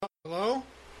Hello?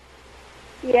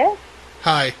 Yes.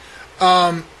 Hi.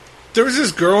 There was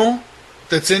this girl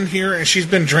that's in here, and she's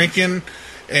been drinking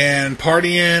and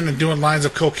partying and doing lines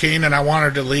of cocaine, and I want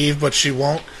her to leave, but she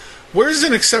won't. Where's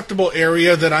an acceptable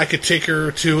area that I could take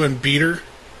her to and beat her?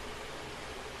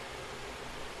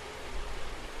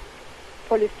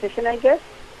 Police station, I guess.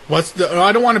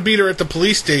 I don't want to beat her at the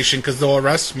police station because they'll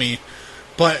arrest me.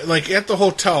 But, like, at the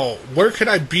hotel, where could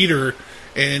I beat her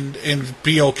and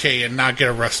be okay and not get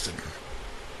arrested?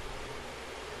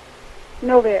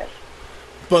 Nowhere.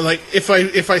 But, like, if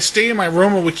I stay in my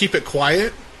room and we keep it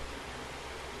quiet,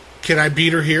 can I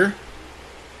beat her here?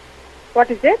 What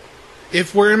is it?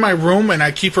 If we're in my room and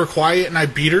I keep her quiet and I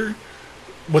beat her,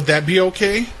 would that be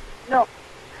okay? No.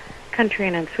 Country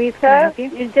Inn and Suites, can I Sir, help you?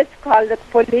 you just call the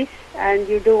police and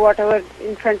you do whatever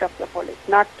in front of the police,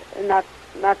 not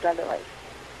otherwise.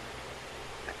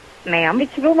 Ma'am?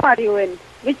 Which room are you in?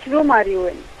 Which room are you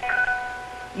in?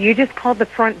 You just called the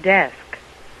front desk.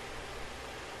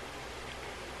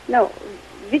 No.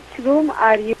 Which room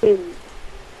are you in?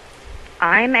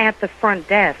 I'm at the front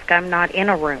desk. I'm not in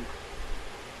a room.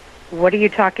 What are you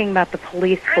talking about the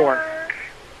police for?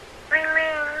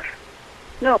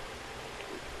 No.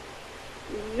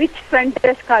 Which front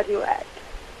desk are you at?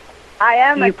 I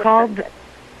am You at the called. front desk.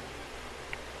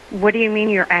 What do you mean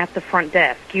you're at the front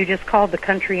desk? You just called the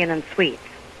Country Inn and Suites.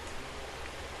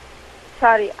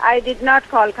 Sorry, I did not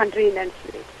call Country Inn and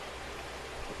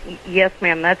Suites. Yes,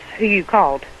 ma'am. That's who you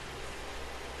called.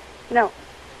 No.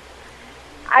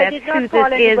 I That's did who not call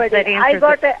this is anybody. that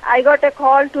answers I got a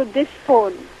call to this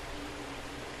phone.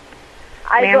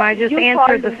 Ma'am, I just you answered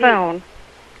called the me. phone.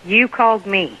 You called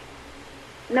me.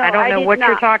 No, I don't know did what you're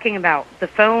not. talking about. The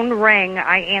phone rang.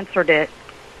 I answered it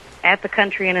at the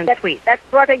Country Inn and Suites. That's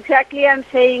what exactly I'm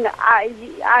saying.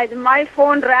 My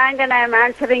phone rang and I am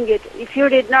answering it. If you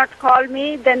did not call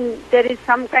me, then there is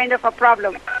some kind of a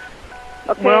problem.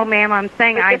 Okay? Well, ma'am, I'm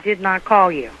saying I did not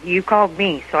call you. You called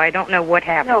me, so I don't know what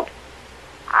happened. No.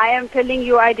 I am telling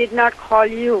you I did not call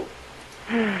you.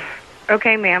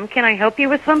 Okay, ma'am, can I help you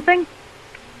with something?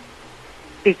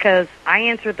 Because I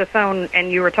answered the phone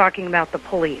and you were talking about the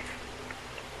police.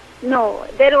 No,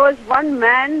 there was one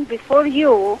man before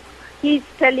you. He's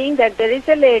telling that there is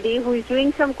a lady who is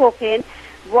doing some cocaine.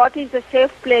 What is the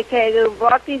safe place?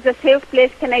 What is the safe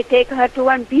place can I take her to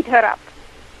and beat her up?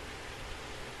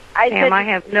 Ma'am, I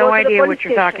have no idea what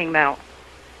you're talking about.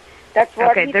 That's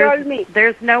what Okay, he told me.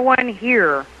 there's no one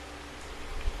here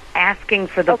asking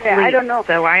for the Okay, police. I don't know.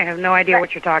 So I have no idea Right.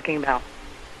 what you're talking about.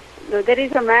 No, there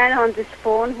is a man on this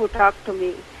phone who talked to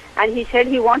me, and he said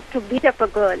he wants to beat up a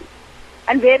girl.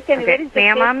 And where is Okay, the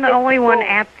ma'am, safe I'm the place only to one go?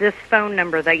 at this phone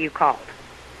number that you called.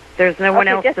 There's no one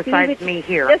else just leave besides it. me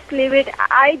here. Just leave it.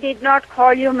 I did not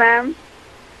call you, ma'am.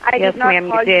 I Yes, did not ma'am,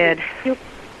 you call did.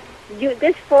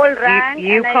 This phone rang.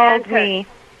 You and I called answered. me.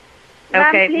 Ma'am,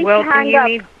 Okay, please well, hang do you up.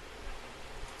 need...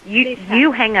 Please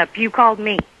You hang up. You called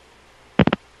me.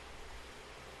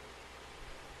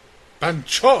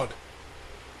 Banchod.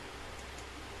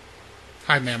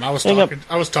 Hi, ma'am. I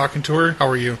was talking to her. How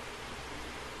are you?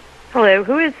 Hello,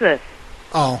 who is this?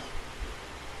 Oh.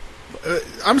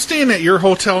 I'm staying at your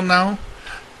hotel now,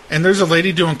 and there's a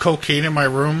lady doing cocaine in my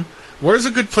room. Where's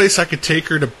a good place I could take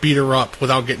her to beat her up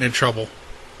without getting in trouble?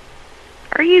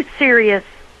 Are you serious?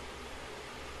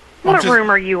 I'm What just- room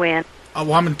are you in?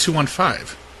 Well, I'm in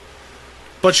 215.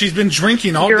 But she's been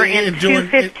drinking all You're day in and doing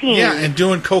 215. and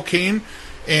doing cocaine,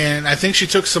 and I think she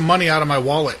took some money out of my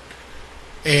wallet.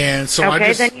 And so I Okay,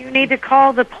 just then you need to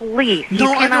call the police. no,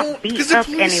 you I cannot don't beat because the up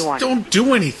police anyone. don't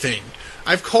do anything.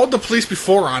 I've called the police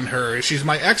before on her. She's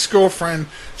my ex-girlfriend.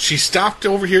 She stopped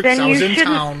over here because Then I was you in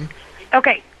shouldn't- town.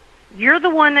 Okay, you're the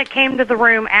one that came to the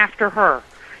room after her.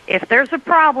 If there's a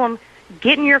problem,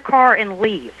 get in your car and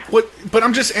leave. But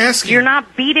I'm just asking. You're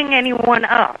not beating anyone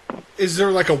up. Is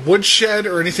there like a woodshed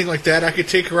or anything like that I could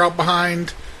take her out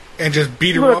behind and just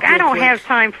beat her Look, up? I real don't quick? have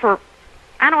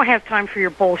time for your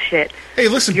bullshit. Hey,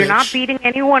 listen, You're bitch. not beating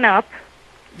anyone up.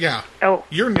 Yeah. Oh.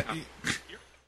 You're